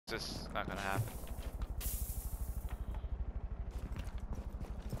just not gonna happen.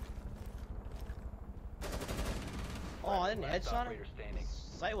 Oh, I didn't headshot him.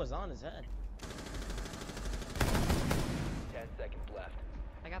 Sight was on his head. 10 seconds left.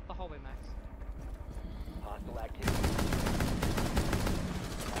 I got the hallway, Max. Hostile activity.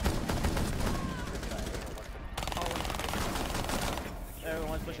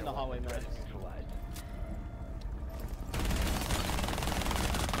 Everyone's pushing the hallway, man. Neutralized.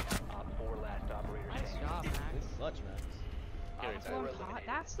 Op 4 last operator Nice standing. job, Good Max. clutch, man. Op 4 eliminated.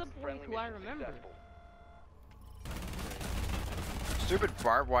 That's the boy Friendly who I mission remember. successful. Stupid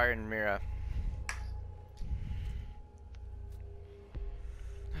barbed wire and Mira.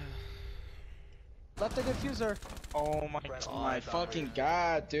 Left the diffuser. Oh my fucking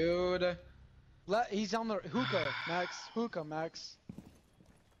god, dude. He's on the hookah, Max. Hookah, Max.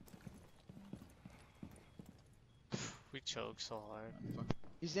 We choke so hard.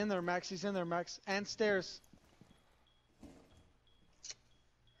 He's in there, Max. He's in there, Max. And stairs.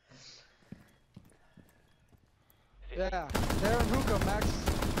 Yeah, they're in hookah, Max.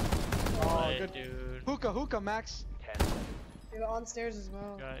 Oh, Hey, good. dude. Hookah, Max. 10 seconds. They're on stairs as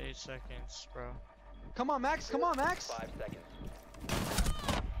well. Got 8 seconds, bro. Come on, Max. Come on, Max. 5 seconds.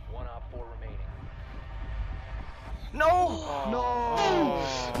 1 Op 4 remaining. No! No!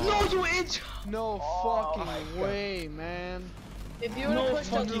 No, you inch! No fucking way, man. If you would have No pushed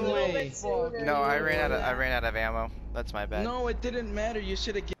a fucking little way. bit sooner. No, I ran out of ammo. That's my bad. No, it didn't matter. You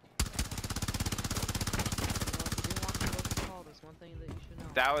should have. There's one thing that you should know.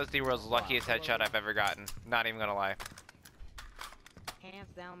 That was the world's luckiest headshot I've ever gotten. Not even gonna lie. Hands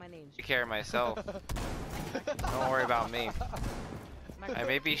down, my name's. Take care of myself. Don't worry about me. I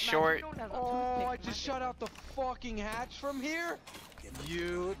may be short. Oh, I just shot out the fucking hatch from here.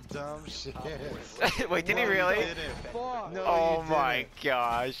 You dumb shit. Wait, did he really? Fuck. No, Oh you my didn't.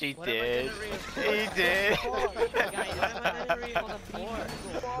 gosh, he What if I did. didn't reinforce? He did.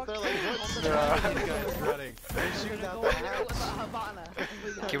 They're like, what's these guys running? They're shooting out the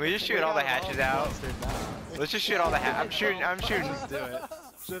hatch. Can we just shoot all the hatches out? Let's just shoot all the hatches. I'm shooting. Just do it.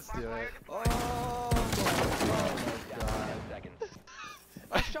 Just do it. Oh, Down to 10 seconds.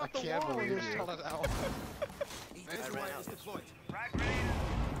 I shot I the can't wall and believe just you. shot it out. I ran out. 5 seconds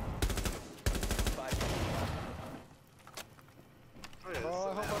left. Oh,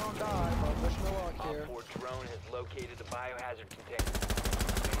 I hope I don't die, but wish me luck Op here. 4 drone has located a biohazard container.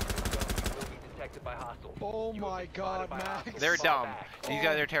 You will be detected by hostiles. Oh You will my be God, spotted by Max. hostiles. They're Fall dumb. back. These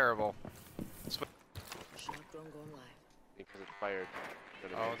guys are terrible. Because it's fired.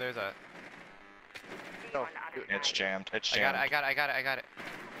 Oh, there's a. No, it's jammed. It's I jammed. got it.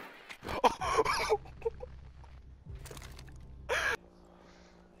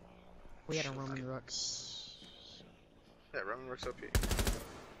 We had a Roman Rook. Yeah, Roman works OP.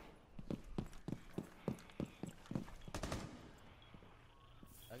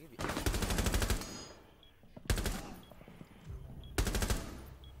 I'll give you.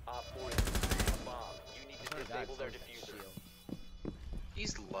 Op 4 is defusing a bomb. You need to disable their diffuser.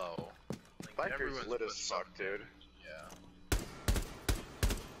 He's low. Viper's lit as fuck, dude. Yeah.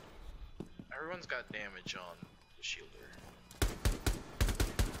 Everyone's got damage on the shielder.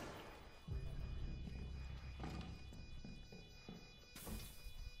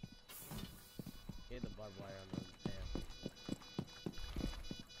 Hit the barbed wire on the pan.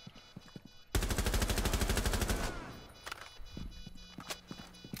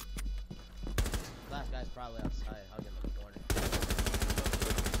 Last guy's probably outside hugging the corner.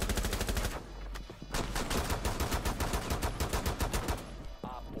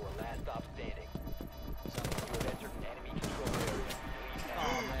 Op 4, last stop standing. You have entered an enemy control area. Leave now.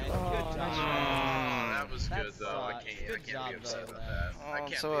 Oh man, Oh, good job. That was That good though. I sucks. can't Good be job, upset though, with man. that. Oh, I I'm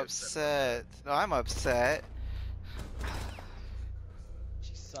can't so be upset. No, I'm upset.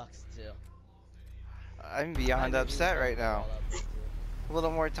 She sucks too. I'm beyond upset right now. A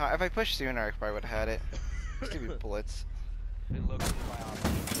little more time. If I pushed sooner, I probably would have had it. Stupid bullets. Been located by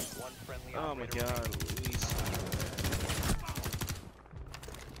operators. One friendly Oh my operator god, Luis.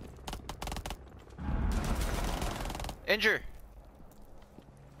 Injure!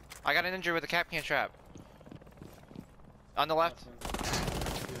 I got an injury with a cap can trap. On the left.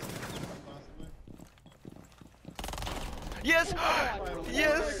 Yes!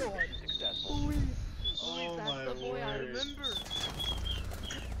 Yes! successful. Luis, Oh that's my the boy I word. remember.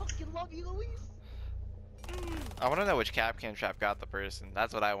 I fucking love you, Luis. I want to know which cap can trap got the person.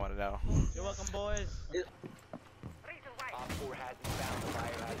 That's what I want to know. You're welcome, boys. Op 4 hasn't found the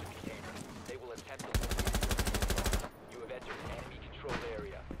biohazard container. They will attempt to locate you. You have entered an enemy controlled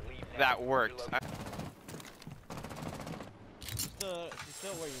area. Leave now. That worked. Your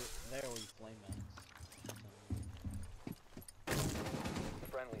still where you there where you flame at.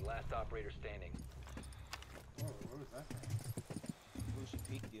 Friendly, last operator standing. Oh, what was that? Ooh, she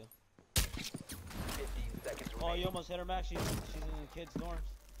peeked you. 15 seconds Oh, remaining. you almost hit her, Max. She's in the kids' dorms.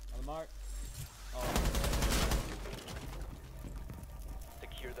 On the mark. Oh.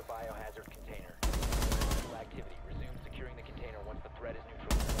 Secure the biohazard container. Full activity. Resume securing the container once the threat is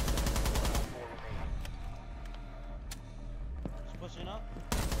neutralized. 4 remaining. She's pushing up.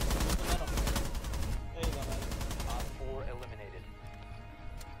 The metal. There you go, man. Op 4 eliminated.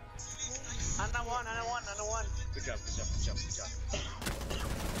 Under one. Good job.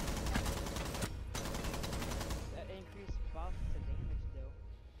 That increased buff to damage though.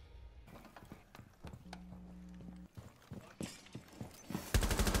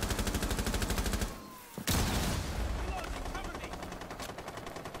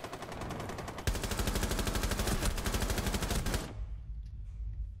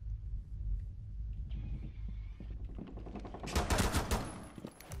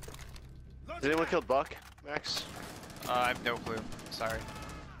 Did anyone kill Buck, Max? I have no clue. Sorry.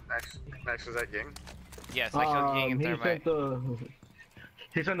 Max, was that gang? Yes, I killed Ying and Thermite.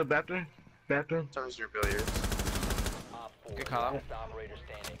 He's in the bathroom. Turns your billiards. Op 4 Good call out. last operator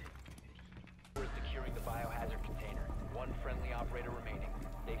standing. We're securing the biohazard container. 1 friendly operator remaining.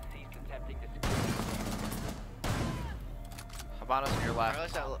 They've ceased attempting to secure the container. Habano's on your left. I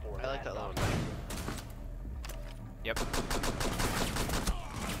like that little guy. Yep.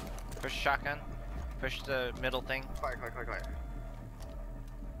 Push shotgun. Push the middle thing. Quiet.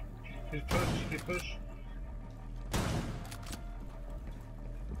 He pushed.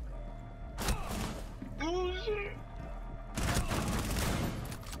 Oh shit!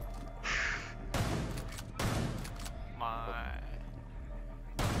 My.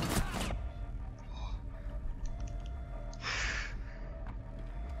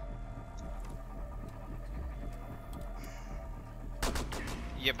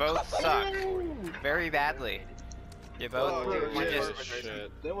 You both suck. Very badly. You both you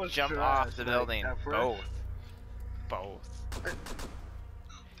just jump off the building. Both.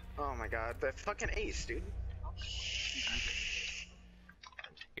 Oh my god, that fucking ace, dude.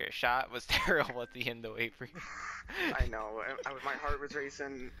 Your shot was terrible at the end though, Avery. I know. My heart was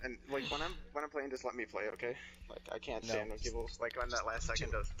racing, and like when I'm playing, just let me play, okay? Like I can't stand when people like on that last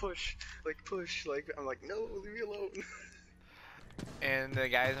second does push, like I'm like no, leave me alone. And the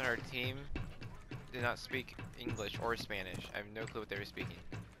guys on our team did not speak English or Spanish. I have no clue what they were speaking.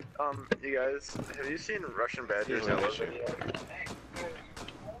 You guys, have you seen Russian Badgers television?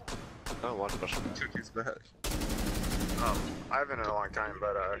 I don't watch Russian. Cookie's back. I haven't in a long time,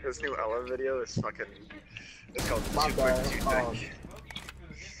 but his new Ella video is fucking. It's called My Too bad. Quick, Too Thick.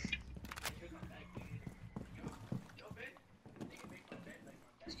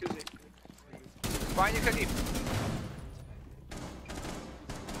 Excuse me. Find your cookie.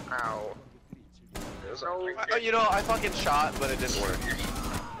 Ow. Oh, you know, I fucking shot, but it didn't work. 4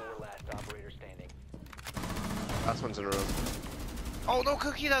 last operator standing. Last one's in a room. Oh no,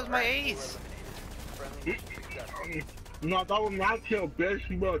 cookie! That was my ace. Friendly successful. No, that was my kill, bitch.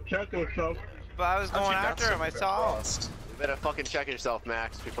 You better check yourself. But I was going after him. I saw. You better fucking check yourself,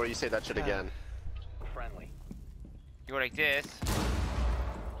 Max, before you say that shit again. Friendly. You go like this.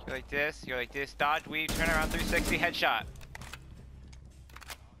 You go like this. You go like this. Dodge, weave, turn around, 360, headshot.